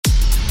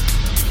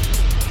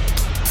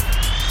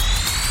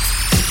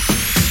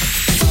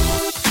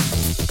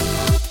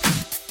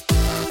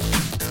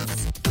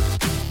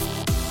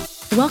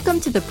Welcome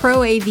to the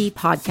Pro AV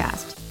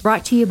podcast,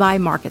 brought to you by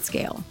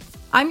MarketScale.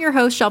 I'm your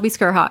host, Shelby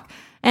Skrhak,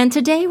 and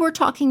today we're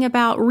talking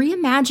about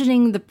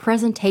reimagining the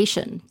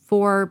presentation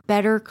for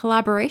better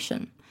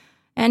collaboration.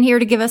 And here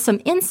to give us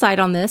some insight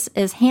on this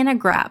is Hannah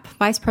Grapp,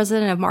 Vice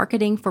President of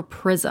Marketing for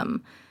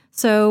Prism.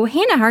 So,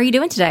 Hannah, how are you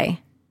doing today?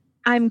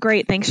 I'm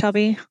great. Thanks,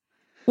 Shelby.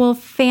 Well,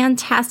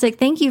 fantastic.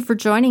 Thank you for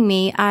joining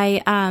me.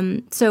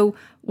 So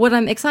what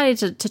I'm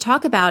excited to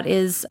talk about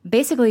is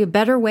basically a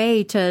better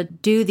way to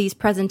do these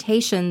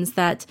presentations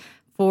that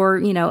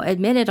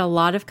admitted a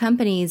lot of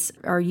companies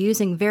are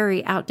using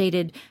very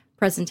outdated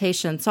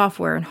presentation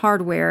software and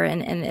hardware,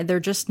 and they're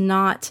just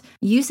not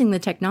using the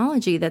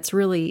technology that's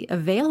really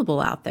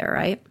available out there,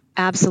 right?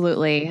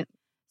 Absolutely.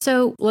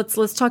 So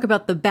let's talk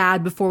about the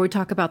bad before we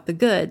talk about the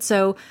good.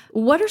 So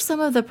what are some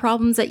of the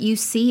problems that you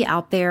see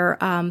out there,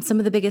 some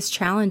of the biggest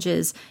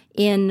challenges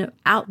in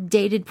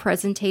outdated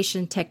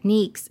presentation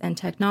techniques and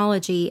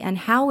technology, and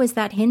how is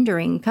that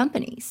hindering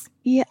companies?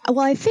 Yeah,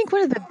 well, I think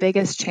one of the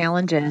biggest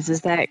challenges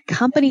is that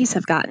companies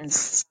have gotten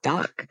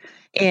stuck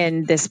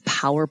in this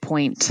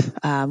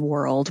PowerPoint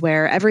world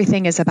where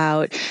everything is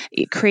about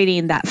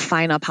creating that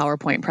final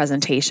PowerPoint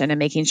presentation and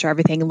making sure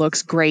everything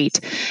looks great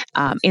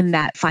in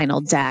that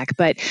final deck.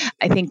 But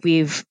I think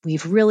we've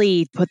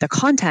really put the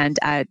content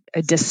at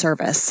a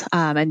disservice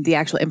and the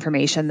actual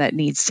information that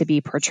needs to be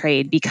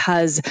portrayed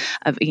because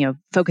of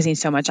focusing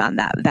so much on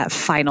that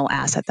final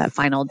asset, that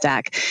final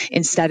deck,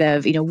 instead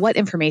of what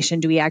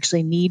information do we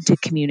actually need to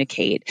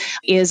communicate?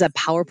 Is a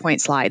PowerPoint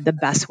slide the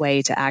best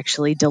way to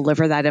actually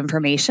deliver that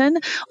information?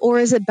 Or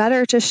is it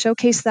better to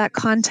showcase that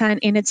content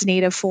in its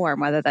native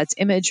form, whether that's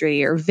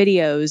imagery or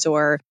videos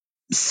or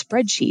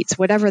spreadsheets,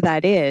 whatever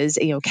that is?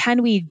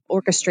 Can we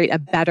orchestrate a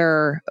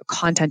better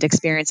content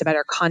experience, a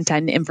better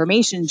content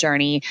information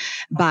journey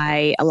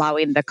by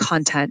allowing the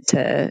content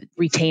to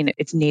retain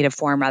its native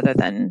form rather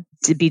than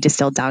to be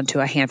distilled down to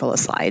a handful of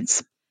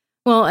slides?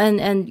 Well,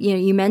 and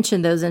you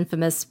mentioned those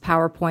infamous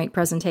PowerPoint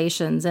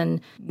presentations,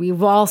 and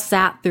we've all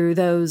sat through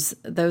those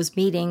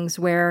meetings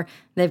where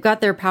they've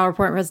got their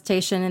PowerPoint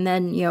presentation, and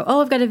then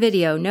I've got a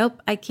video. Nope,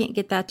 I can't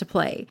get that to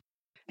play.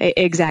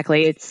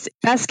 Exactly. It's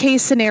best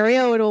case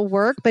scenario, it'll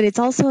work, but it's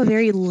also a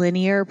very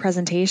linear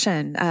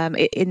presentation.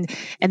 And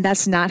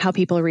that's not how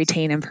people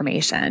retain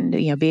information.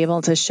 Be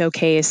able to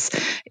showcase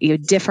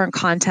different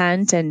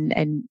content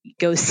and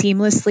go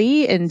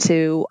seamlessly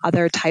into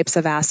other types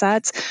of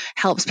assets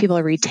helps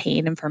people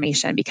retain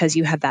information because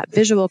you have that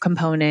visual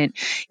component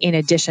in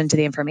addition to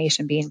the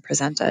information being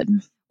presented.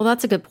 Well,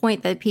 that's a good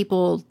point that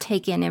people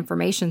take in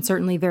information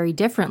certainly very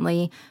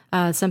differently.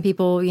 Some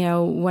people,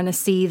 want to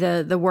see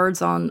the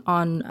words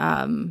on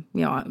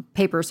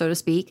paper, so to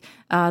speak.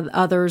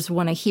 Others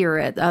want to hear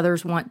it.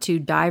 Others want to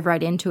dive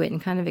right into it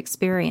and kind of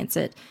experience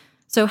it.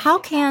 So how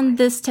can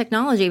this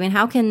technology,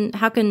 how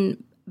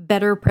can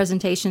better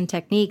presentation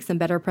techniques and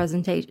better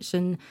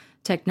presentation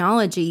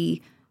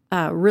technology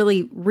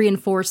really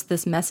reinforce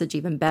this message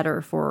even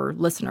better for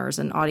listeners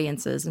and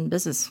audiences and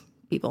business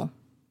people?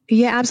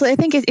 Yeah, absolutely. I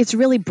think it's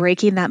really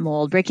breaking that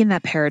mold, breaking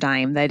that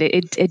paradigm that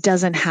it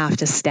doesn't have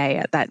to stay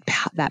at that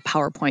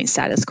PowerPoint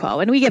status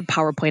quo. And we give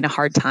PowerPoint a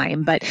hard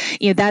time, but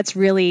that's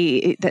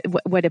really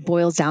what it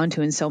boils down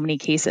to in so many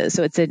cases.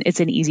 So it's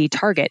an easy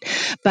target.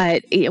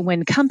 But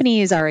when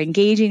companies are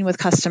engaging with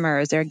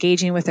customers, they're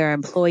engaging with their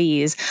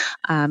employees.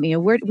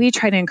 We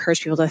try to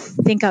encourage people to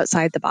think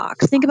outside the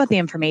box, think about the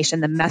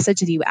information, the message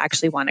that you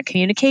actually want to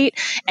communicate,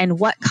 and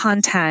what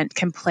content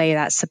can play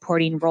that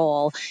supporting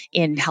role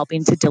in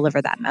helping to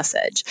deliver that message.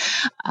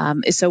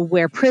 So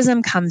where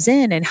Prism comes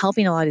in and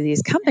helping a lot of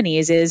these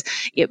companies is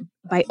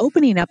by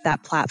opening up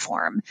that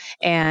platform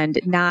and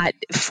not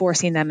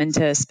forcing them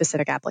into a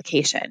specific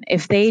application.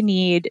 If they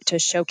need to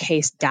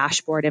showcase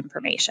dashboard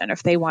information, or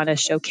if they want to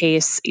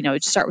showcase,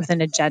 start with an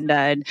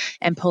agenda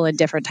and pull in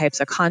different types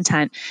of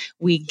content,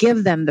 we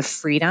give them the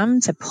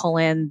freedom to pull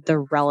in the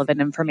relevant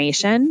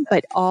information,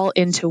 but all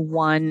into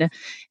one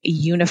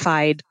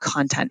unified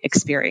content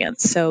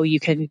experience. So you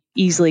can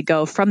easily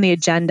go from the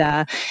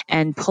agenda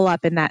and pull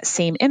up in that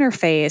same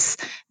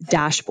interface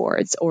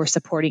dashboards or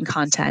supporting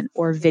content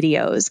or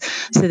videos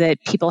so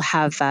that people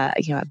have a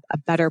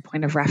better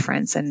point of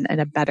reference and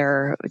a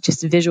better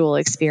just visual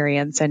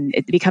experience, and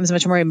it becomes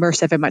much more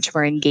immersive and much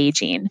more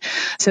engaging.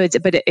 So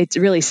it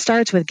really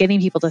starts with getting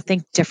people to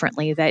think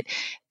differently, that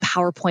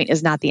PowerPoint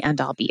is not the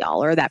end all be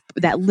all, or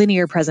that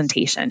linear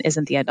presentation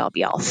isn't the end all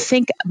be all.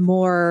 Think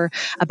more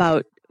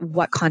about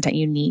what content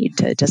you need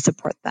to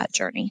support that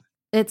journey.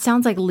 It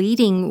sounds like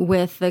leading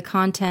with the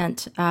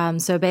content.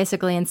 So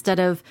basically, instead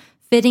of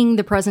fitting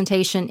the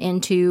presentation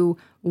into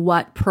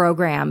what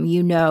program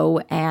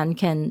and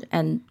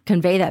can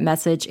convey that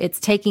message, it's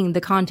taking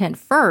the content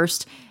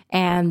first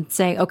and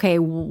saying, okay,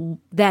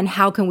 then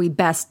how can we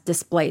best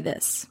display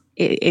this?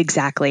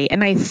 Exactly.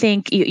 And I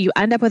think you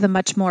end up with a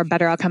much more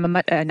better outcome,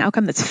 an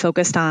outcome that's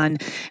focused on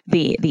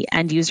the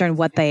end user and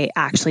what they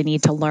actually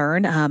need to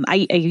learn.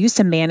 I used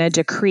to manage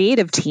a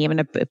creative team in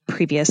a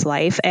previous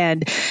life,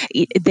 and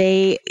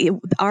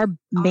our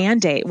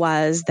mandate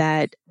was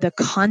that the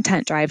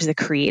content drives the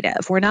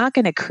creative. We're not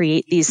going to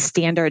create these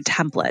standard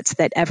templates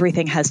that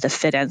everything has to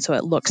fit in so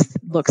it looks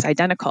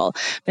identical.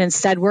 But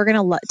instead, we're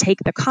going to take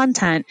the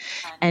content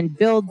and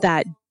build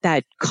that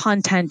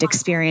content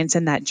experience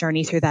and that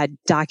journey through that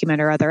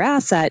document or other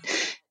asset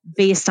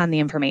based on the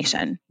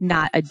information,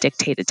 not a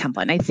dictated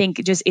template. And I think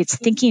it's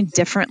thinking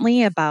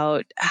differently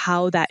about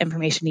how that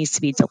information needs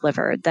to be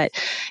delivered. That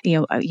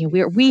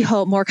we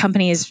hope more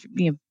companies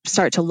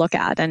start to look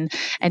at and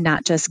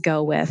not just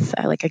go with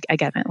like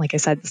I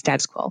said, the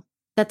status quo.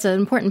 That's an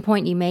important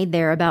point you made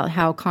there about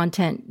how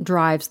content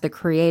drives the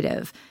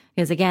creative.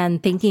 Because again,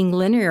 thinking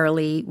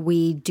linearly,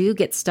 we do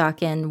get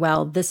stuck in,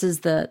 well, this is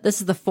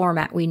the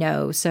format we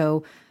know,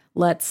 so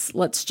let's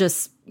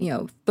just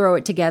throw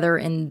it together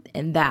in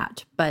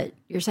that. But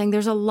you're saying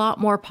there's a lot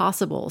more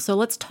possible. So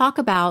let's talk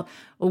about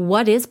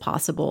what is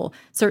possible.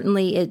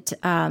 Certainly,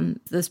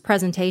 those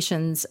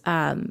presentations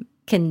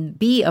can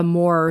be a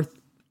more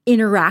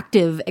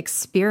interactive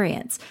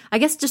experience. I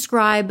guess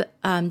describe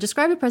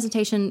a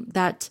presentation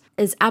that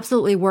is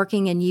absolutely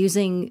working and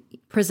using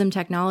Prism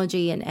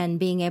technology and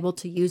being able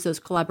to use those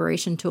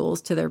collaboration tools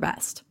to their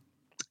best.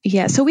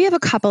 Yeah, so we have a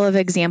couple of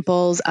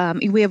examples.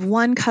 We have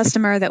one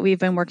customer that we've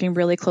been working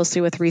really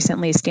closely with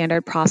recently,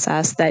 Standard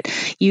Process, that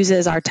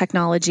uses our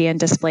technology and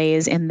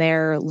displays in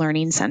their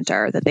learning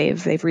center that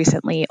they've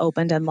recently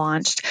opened and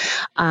launched.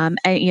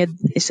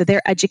 So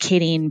they're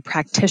educating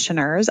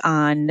practitioners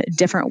on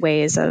different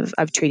ways of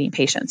treating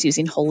patients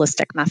using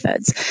holistic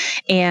methods,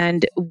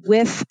 and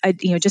with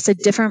just a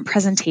different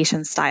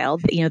presentation style.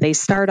 They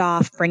start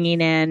off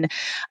bringing in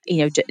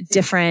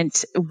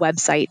different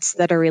websites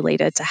that are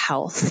related to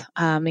health.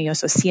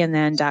 So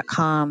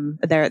CNN.com,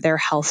 their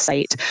health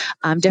site,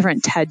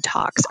 different TED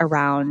Talks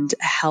around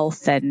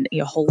health and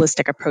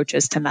holistic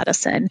approaches to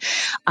medicine.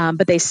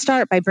 But they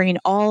start by bringing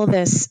all of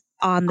this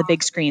on the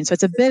big screen. So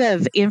it's a bit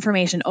of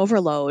information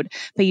overload,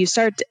 but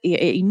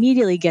it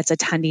immediately gets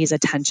attendees'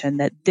 attention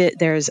that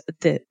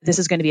this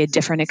is going to be a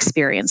different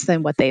experience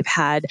than what they've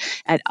had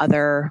at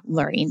other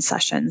learning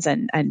sessions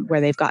and where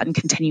they've gotten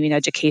continuing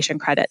education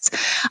credits.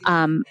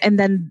 And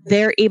then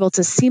they're able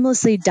to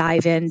seamlessly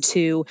dive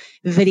into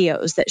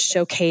videos that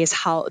showcase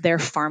how their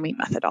farming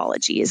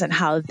methodologies and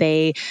how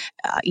they,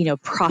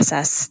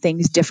 process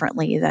things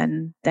differently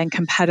than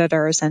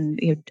competitors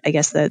and I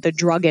guess the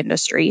drug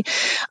industry.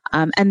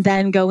 And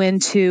then go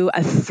into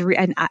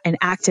an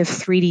active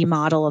 3D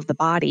model of the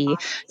body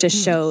to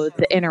show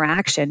the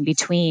interaction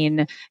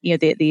between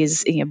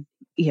these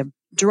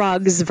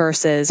drugs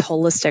versus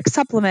holistic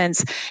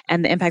supplements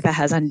and the impact that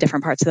has on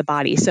different parts of the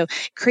body. So it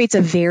creates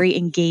a very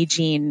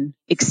engaging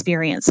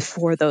experience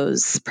for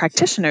those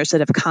practitioners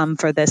that have come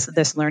for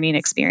this learning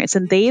experience.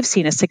 And they've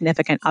seen a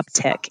significant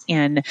uptick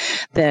in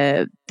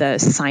the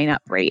sign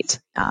up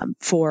rate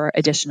for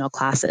additional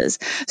classes.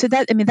 So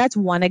that's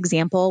one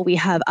example. We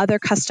have other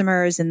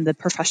customers in the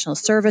professional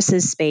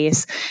services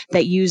space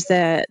that use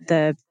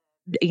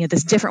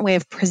this different way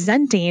of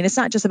presenting. It's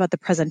not just about the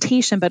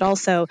presentation, but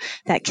also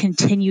that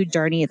continued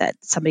journey that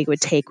somebody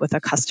would take with a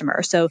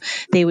customer. So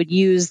they would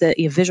use the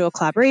visual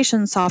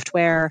collaboration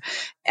software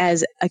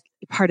as a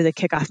part of the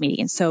kickoff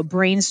meeting. So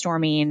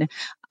brainstorming,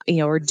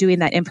 or doing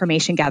that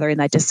information gathering,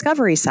 that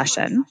discovery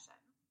session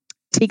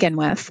to begin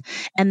with.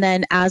 And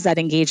then as that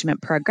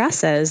engagement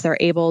progresses, they're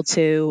able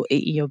to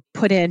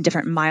put in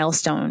different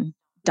milestone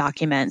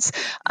documents,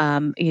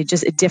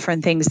 just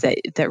different things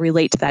that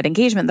relate to that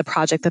engagement, the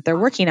project that they're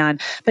working on.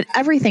 But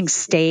everything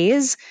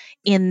stays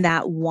in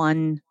that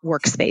one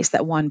workspace,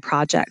 that one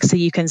project. So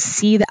you can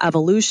see the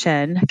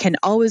evolution, can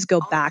always go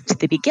back to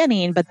the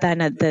beginning. But then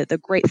the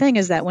great thing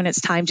is that when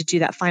it's time to do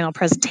that final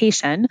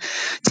presentation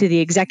to the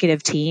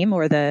executive team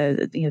or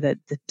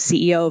the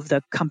CEO of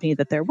the company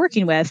that they're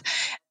working with,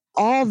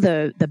 all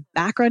the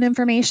background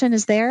information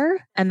is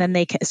there, and then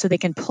they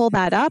can pull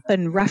that up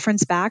and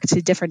reference back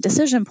to different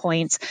decision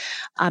points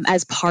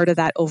as part of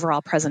that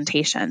overall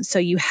presentation. So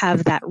you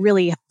have that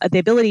really the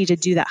ability to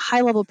do that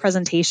high level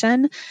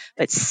presentation,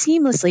 but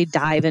seamlessly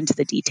dive into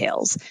the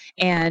details,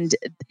 and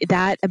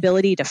that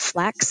ability to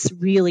flex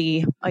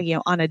really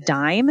on a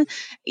dime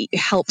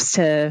helps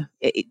to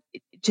it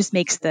just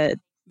makes the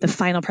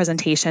final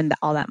presentation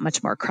all that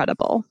much more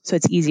credible. So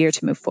it's easier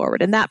to move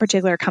forward. And that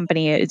particular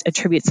company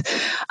attributes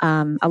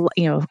a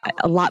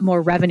lot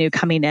more revenue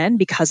coming in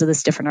because of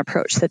this different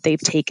approach that they've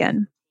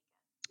taken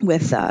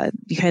with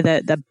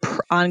the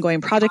ongoing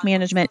project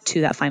management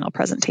to that final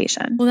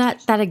presentation. Well,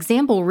 that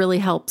example really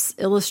helps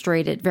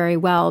illustrate it very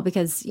well,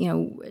 because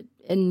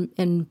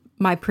in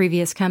my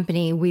previous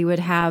company, we would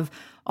have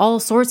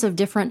all sorts of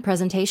different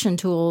presentation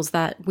tools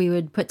that we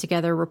would put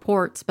together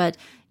reports. But,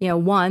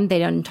 one, they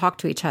didn't talk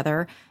to each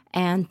other.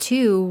 And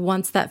two,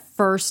 once that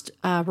first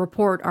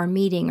report or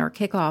meeting or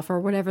kickoff or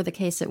whatever the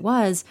case it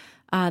was,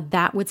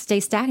 that would stay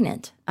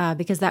stagnant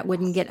because that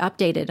wouldn't get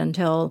updated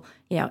until,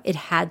 it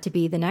had to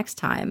be the next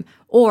time,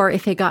 or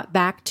if it got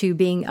back to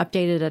being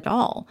updated at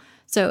all.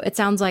 So it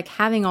sounds like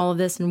having all of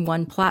this in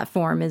one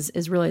platform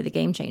is really the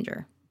game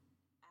changer.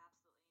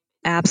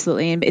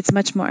 Absolutely. And it's a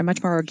much more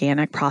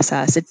organic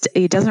process.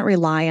 It doesn't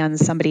rely on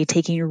somebody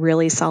taking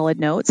really solid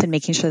notes and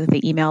making sure that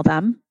they email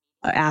them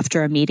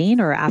after a meeting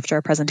or after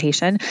a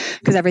presentation,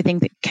 because everything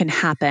that can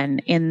happen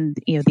in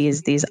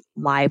these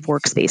live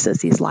workspaces,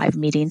 these live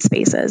meeting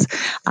spaces,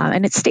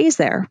 and it stays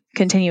there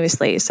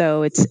continuously.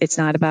 So it's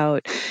not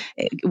about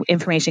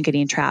information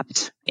getting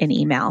trapped in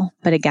email,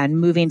 but again,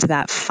 moving to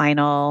that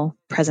final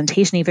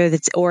presentation, either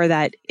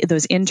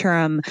those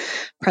interim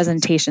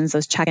presentations,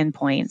 those check-in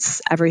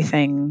points,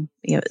 everything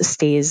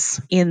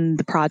stays in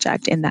the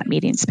project in that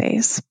meeting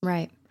space.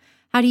 Right.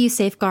 How do you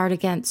safeguard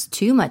against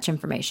too much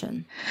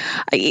information?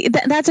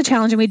 That's a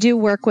challenge, and we do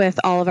work with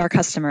all of our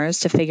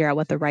customers to figure out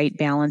what the right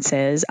balance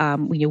is.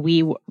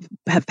 We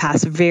have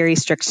passed very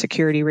strict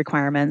security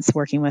requirements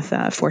working with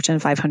Fortune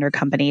 500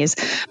 companies,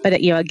 but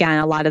again,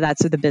 a lot of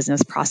that's the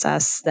business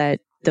process that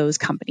those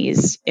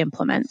companies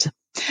implement.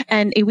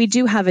 And we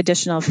do have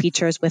additional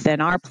features within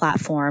our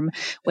platform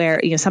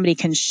where somebody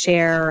can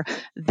share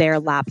their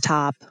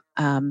laptop,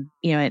 but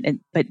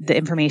the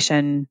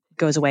information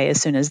goes away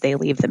as soon as they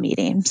leave the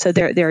meeting. So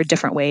there are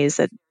different ways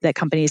that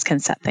companies can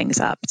set things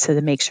up to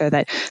make sure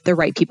that the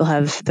right people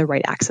have the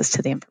right access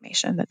to the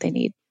information that they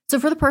need. So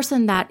for the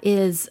person that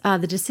is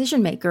the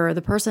decision maker,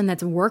 the person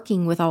that's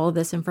working with all of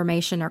this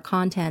information or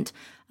content,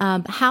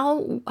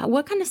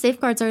 what kind of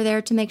safeguards are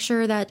there to make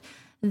sure that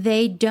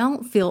they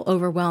don't feel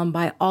overwhelmed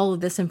by all of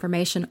this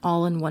information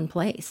all in one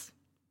place?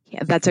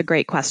 Yeah, that's a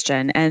great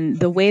question. And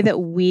the way that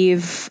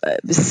we've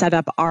set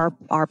up our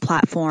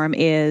platform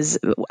is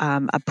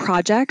a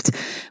project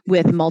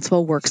with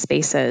multiple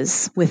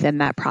workspaces within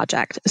that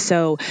project.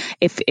 So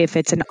if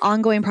it's an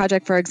ongoing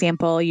project, for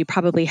example, you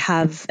probably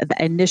have the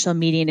initial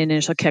meeting,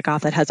 initial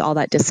kickoff that has all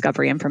that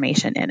discovery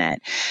information in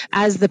it.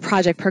 As the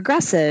project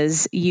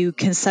progresses, you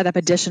can set up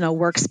additional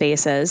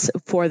workspaces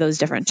for those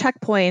different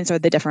checkpoints or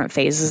the different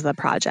phases of the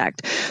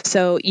project.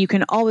 So you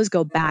can always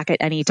go back at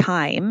any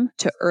time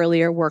to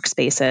earlier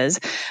workspaces.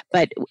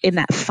 But in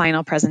that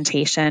final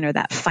presentation or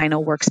that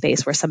final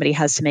workspace where somebody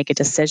has to make a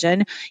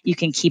decision, you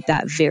can keep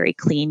that very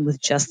clean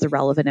with just the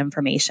relevant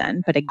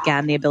information. But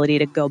again, the ability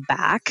to go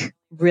back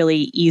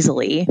really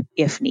easily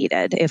if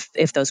needed,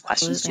 if those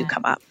questions do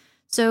come up.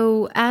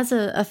 So as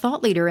a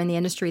thought leader in the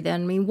industry,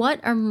 then,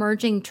 what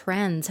emerging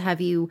trends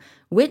have you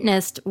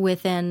witnessed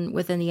within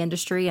the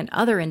industry and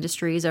other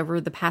industries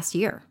over the past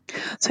year?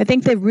 So I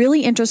think the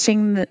really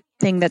interesting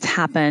thing that's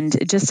happened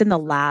just in the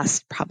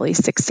last probably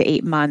 6 to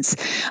 8 months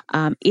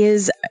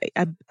is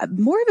a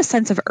more of a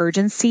sense of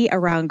urgency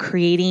around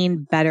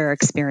creating better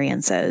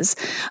experiences.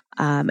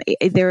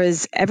 There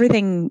is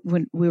everything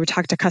when we were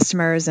talking to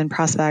customers and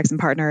prospects and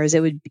partners, it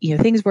would,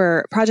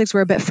 projects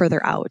were a bit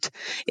further out.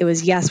 It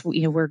was, yes,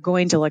 we're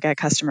going to look at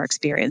customer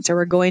experience or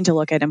we're going to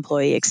look at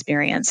employee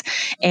experience.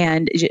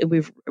 And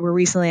we're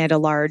recently at a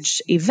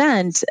large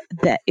event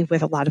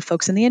with a lot of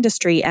folks in the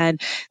industry,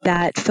 and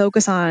that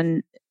focus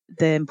on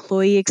the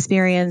employee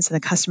experience and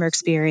the customer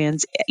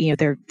experience,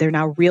 they're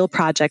now real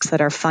projects that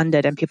are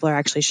funded and people are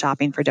actually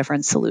shopping for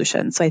different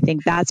solutions. So I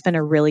think that's been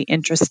a really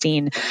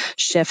interesting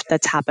shift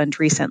that's happened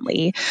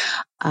recently.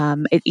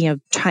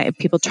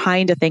 People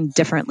trying to think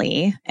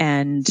differently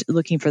and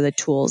looking for the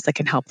tools that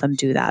can help them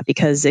do that,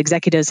 because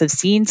executives have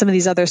seen some of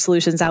these other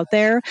solutions out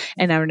there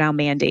and are now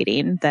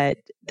mandating that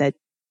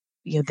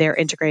their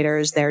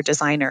integrators, their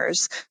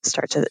designers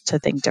start to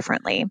think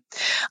differently.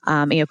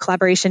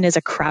 Collaboration is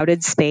a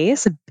crowded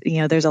space.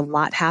 There's a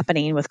lot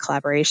happening with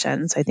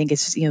collaboration. So I think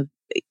it's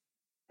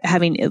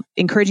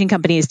encouraging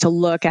companies to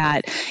look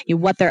at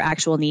what their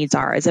actual needs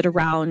are. Is it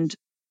around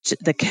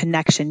the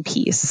connection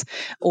piece,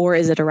 or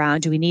is it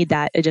around, do we need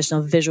that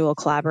additional visual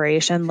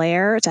collaboration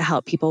layer to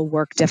help people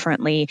work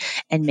differently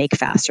and make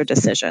faster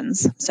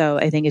decisions? So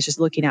I think it's just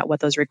looking at what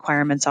those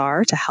requirements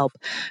are to help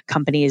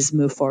companies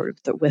move forward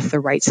with the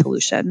right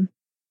solution,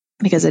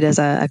 because it is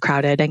a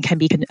crowded and can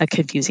be a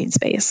confusing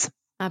space.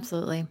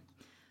 Absolutely.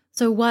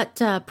 So what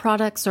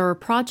products or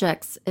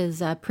projects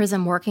is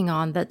Prism working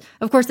on that,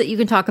 of course, that you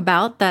can talk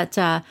about that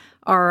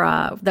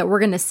are that we're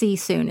going to see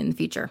soon in the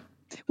future?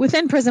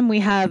 Within Prism, we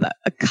have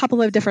a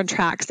couple of different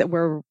tracks that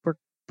we're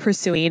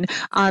pursuing.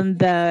 On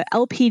the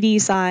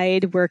LPD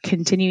side, we're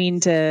continuing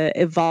to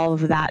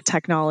evolve that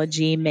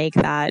technology, make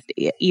that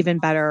even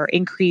better,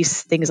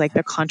 increase things like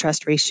the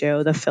contrast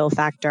ratio, the fill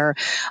factor,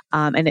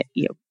 and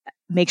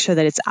make sure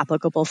that it's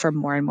applicable for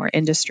more and more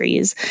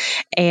industries.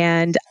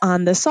 And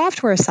on the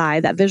software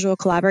side, that visual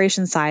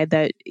collaboration side,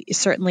 that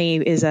certainly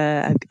is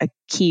a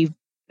key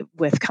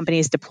with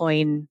companies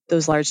deploying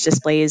those large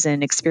displays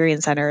in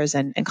experience centers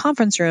and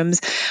conference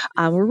rooms.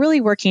 We're really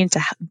working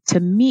to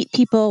meet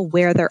people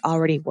where they're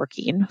already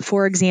working.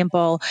 For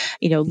example,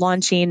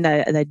 launching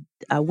the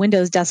a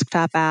Windows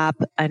desktop app,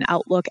 an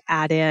Outlook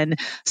add-in,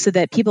 so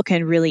that people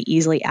can really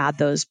easily add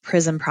those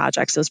Prism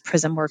projects, those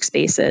Prism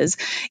workspaces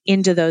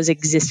into those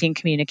existing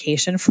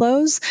communication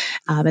flows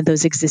and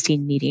those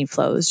existing meeting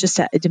flows, just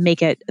to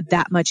make it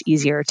that much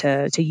easier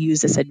to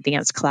use this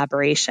advanced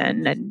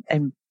collaboration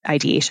and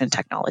ideation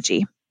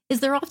technology. Is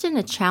there often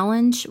a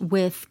challenge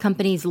with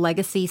companies'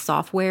 legacy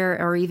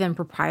software or even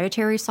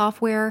proprietary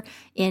software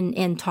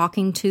in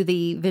talking to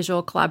the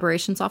visual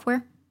collaboration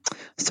software?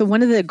 So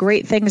one of the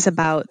great things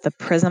about the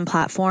Prism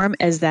platform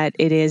is that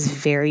it is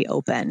very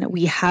open.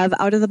 We have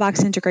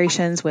out-of-the-box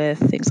integrations with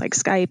things like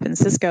Skype and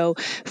Cisco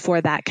for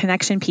that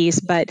connection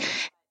piece, but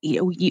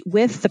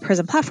with the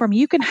Prism platform,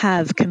 you can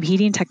have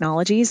competing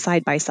technologies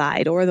side by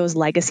side or those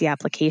legacy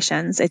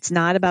applications. It's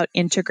not about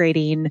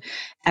integrating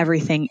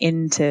everything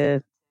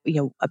into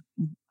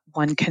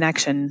one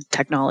connection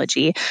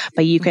technology,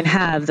 but you can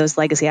have those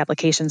legacy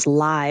applications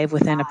live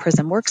within a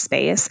Prism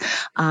workspace.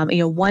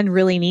 One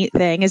really neat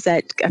thing is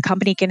that a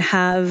company can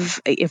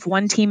have, if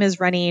one team is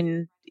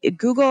running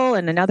Google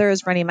and another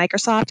is running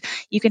Microsoft,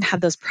 you can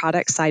have those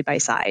products side by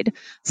side.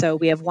 So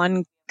we have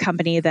one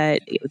company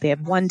that they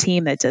have one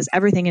team that does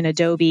everything in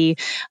Adobe,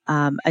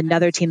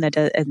 another team that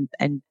does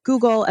and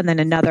Google, and then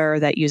another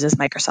that uses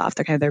Microsoft.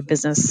 They're kind of their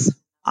business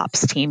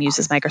ops team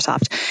uses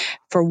Microsoft.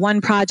 For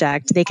one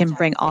project, they can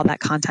bring all that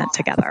content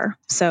together.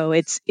 So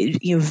it's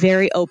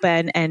very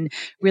open and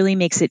really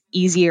makes it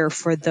easier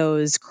for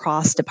those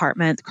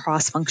cross-department,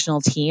 cross-functional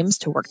teams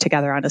to work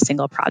together on a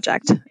single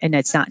project. And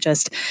it's not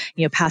just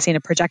passing a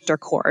projector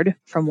cord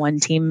from one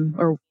team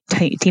or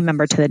team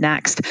member to the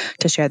next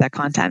to share that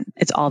content.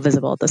 It's all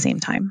visible at the same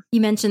time. You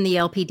mentioned the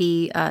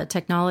LPD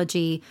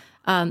technology.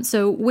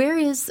 So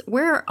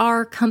where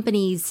are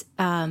companies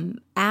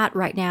at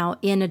right now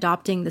in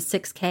adopting the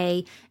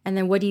 6K? And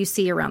then what do you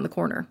see around the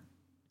corner?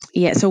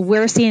 Yeah, so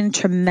we're seeing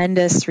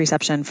tremendous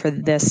reception for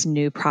this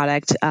new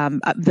product.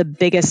 The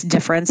biggest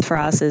difference for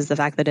us is the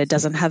fact that it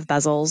doesn't have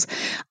bezels.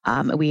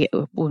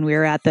 When we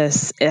were at the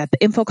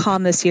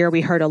InfoComm this year,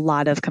 we heard a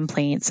lot of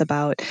complaints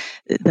about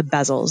the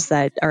bezels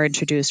that are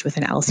introduced with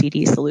an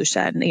LCD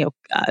solution.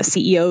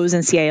 CEOs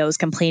and CIOs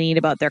complaining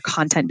about their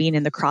content being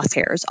in the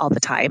crosshairs all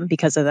the time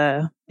because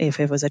of if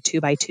it was a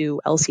 2x2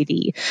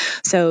 LCD.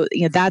 So,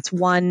 that's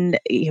one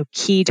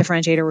key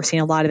differentiator. We're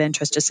seeing a lot of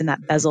interest just in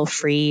that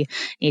bezel-free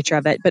nature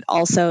of it, but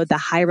also the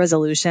high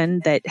resolution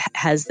that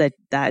has that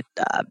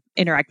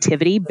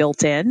interactivity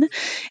built in.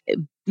 It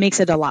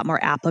makes it a lot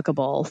more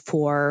applicable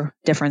for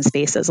different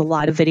spaces. A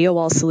lot of video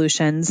wall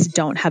solutions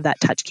don't have that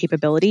touch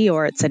capability,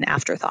 or it's an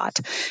afterthought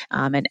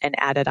and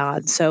added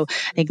on. So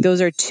I think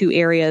those are two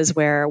areas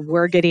where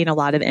we're getting a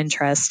lot of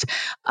interest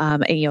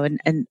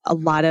and a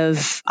lot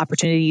of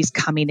opportunities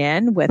coming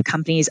in with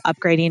companies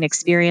upgrading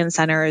experience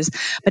centers.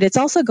 But it's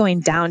also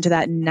going down to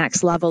that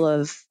next level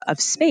of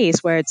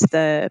space where it's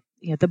the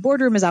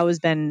boardroom has always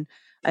been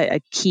a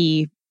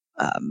key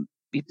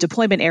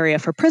deployment area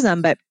for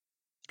Prism, but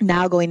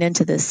now going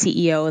into the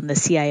CEO and the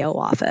CIO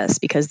office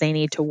because they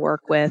need to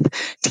work with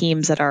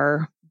teams that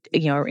are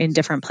in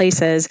different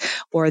places,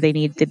 or they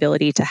need the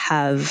ability to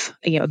have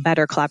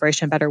better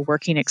collaboration, better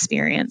working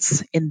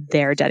experience in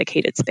their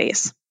dedicated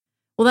space.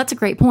 Well, that's a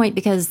great point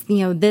because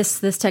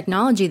this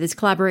technology, these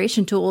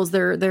collaboration tools,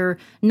 they're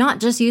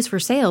not just used for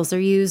sales. They're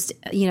used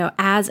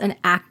as an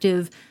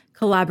active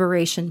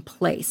collaboration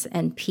place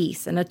and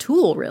piece and a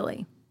tool,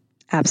 really.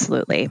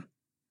 Absolutely.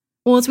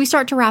 Well, as we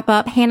start to wrap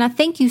up, Hannah,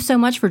 thank you so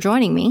much for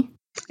joining me.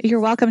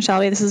 You're welcome,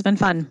 Shelby. This has been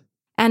fun.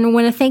 And I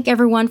want to thank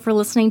everyone for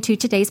listening to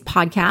today's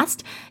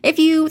podcast. If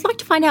you would like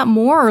to find out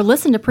more or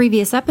listen to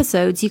previous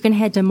episodes, you can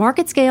head to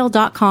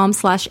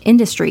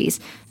marketscale.com/industries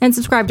and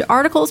subscribe to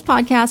articles,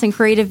 podcasts, and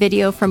creative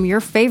video from your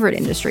favorite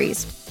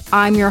industries.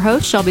 I'm your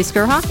host, Shelby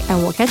Skurhawk,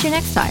 and we'll catch you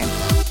next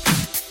time.